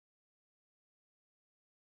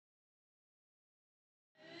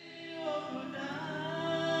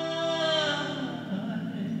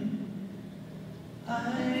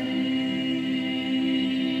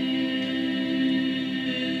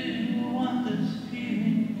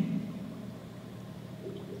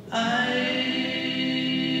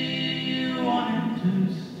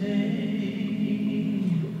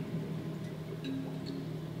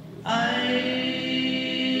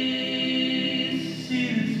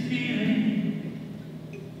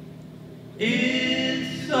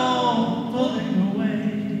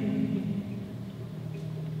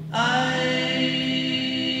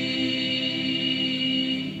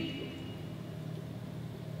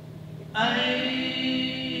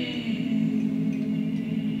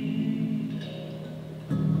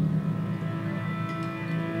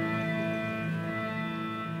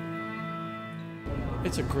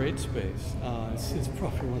It's a great space. It's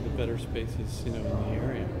probably one of the better spaces, in the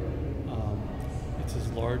area. It's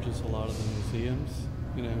as large as a lot of the museums,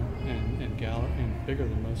 and bigger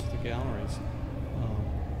than most of the galleries.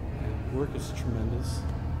 And work is tremendous,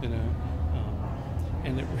 and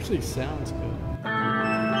it really sounds good.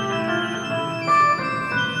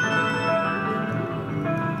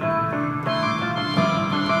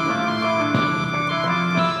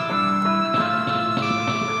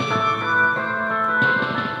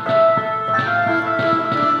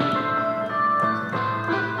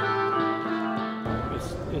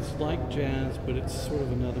 It's like jazz, but it's sort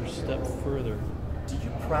of another step further. Do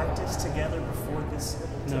you practice together before this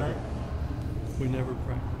tonight? Never. We never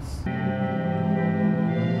practice.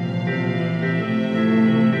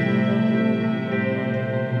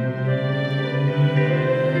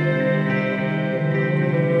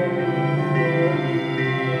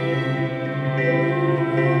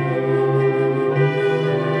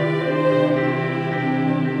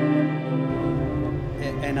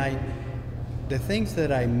 The things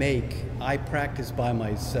that I make, I practice by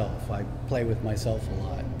myself. I play with myself a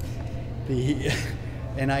lot.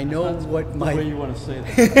 And I know That's what the my way you want to say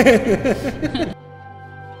that.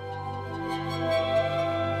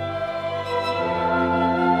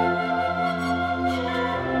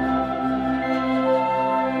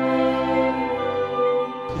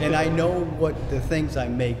 And I know what the things I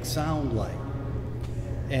make sound like.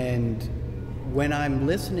 And when I'm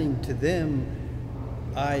listening to them,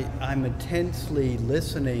 I'm intensely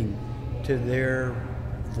listening to their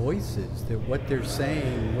voices, what they're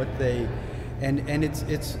saying, and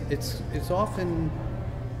it's often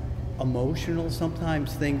emotional.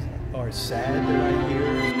 Sometimes things are sad that I hear.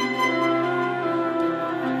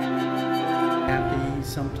 Happy.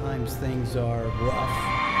 Sometimes things are rough.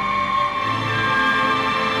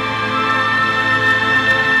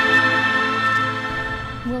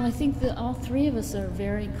 Well, I think that all three of us are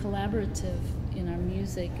very collaborative in our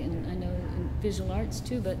music, and I know in visual arts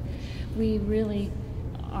too, but we really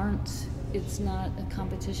aren't, it's not a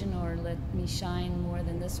competition or let me shine more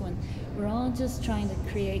than this one. We're all just trying to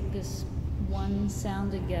create this one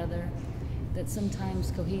sound together that's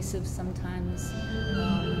sometimes cohesive, sometimes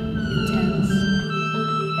intense.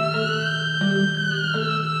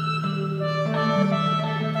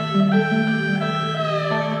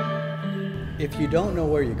 If you don't know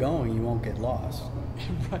where you're going, you won't get lost.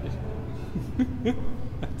 Right.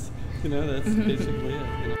 That's basically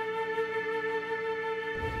it.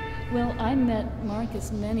 Well, I met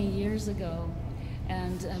Marcus many years ago,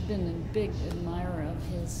 and I've been a big admirer of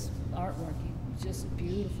his artwork. Just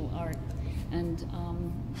beautiful art. And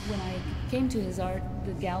when I came to his art,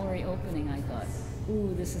 the gallery opening, I thought,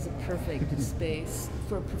 ooh, this is a perfect space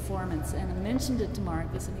for a performance. And I mentioned it to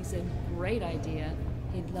Marcus, and he said, great idea.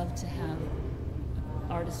 He'd love to have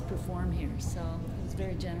artists perform here. So he was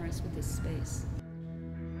very generous with this space.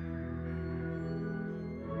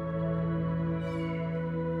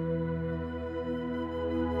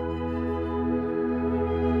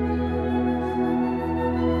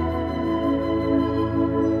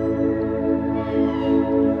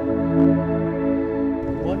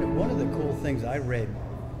 One of the cool things I read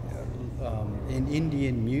in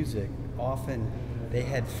Indian music, often they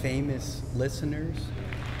had famous listeners,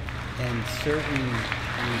 and certain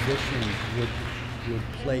musicians would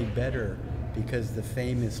play better because the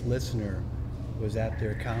famous listener was at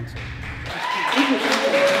their concert.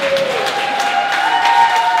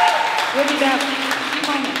 We'll be back in a few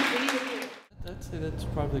moments. I'd say that's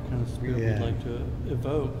probably the kind of spirit we'd like to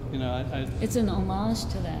evoke. It's an homage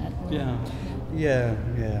to that. Yeah.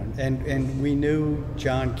 And we knew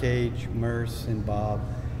John Cage, Merce, and Bob,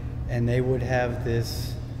 and they would have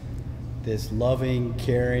this loving,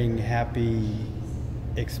 caring, happy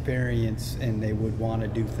experience, and they would want to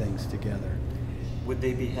do things together. Would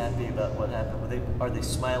they be happy about what happened? Are they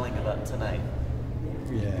smiling about tonight?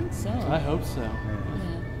 Yeah. I think so. I hope so.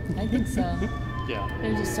 Yeah, I think so. Yeah.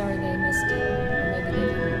 They're just sorry they missed it, or maybe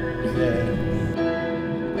they didn't. Yeah.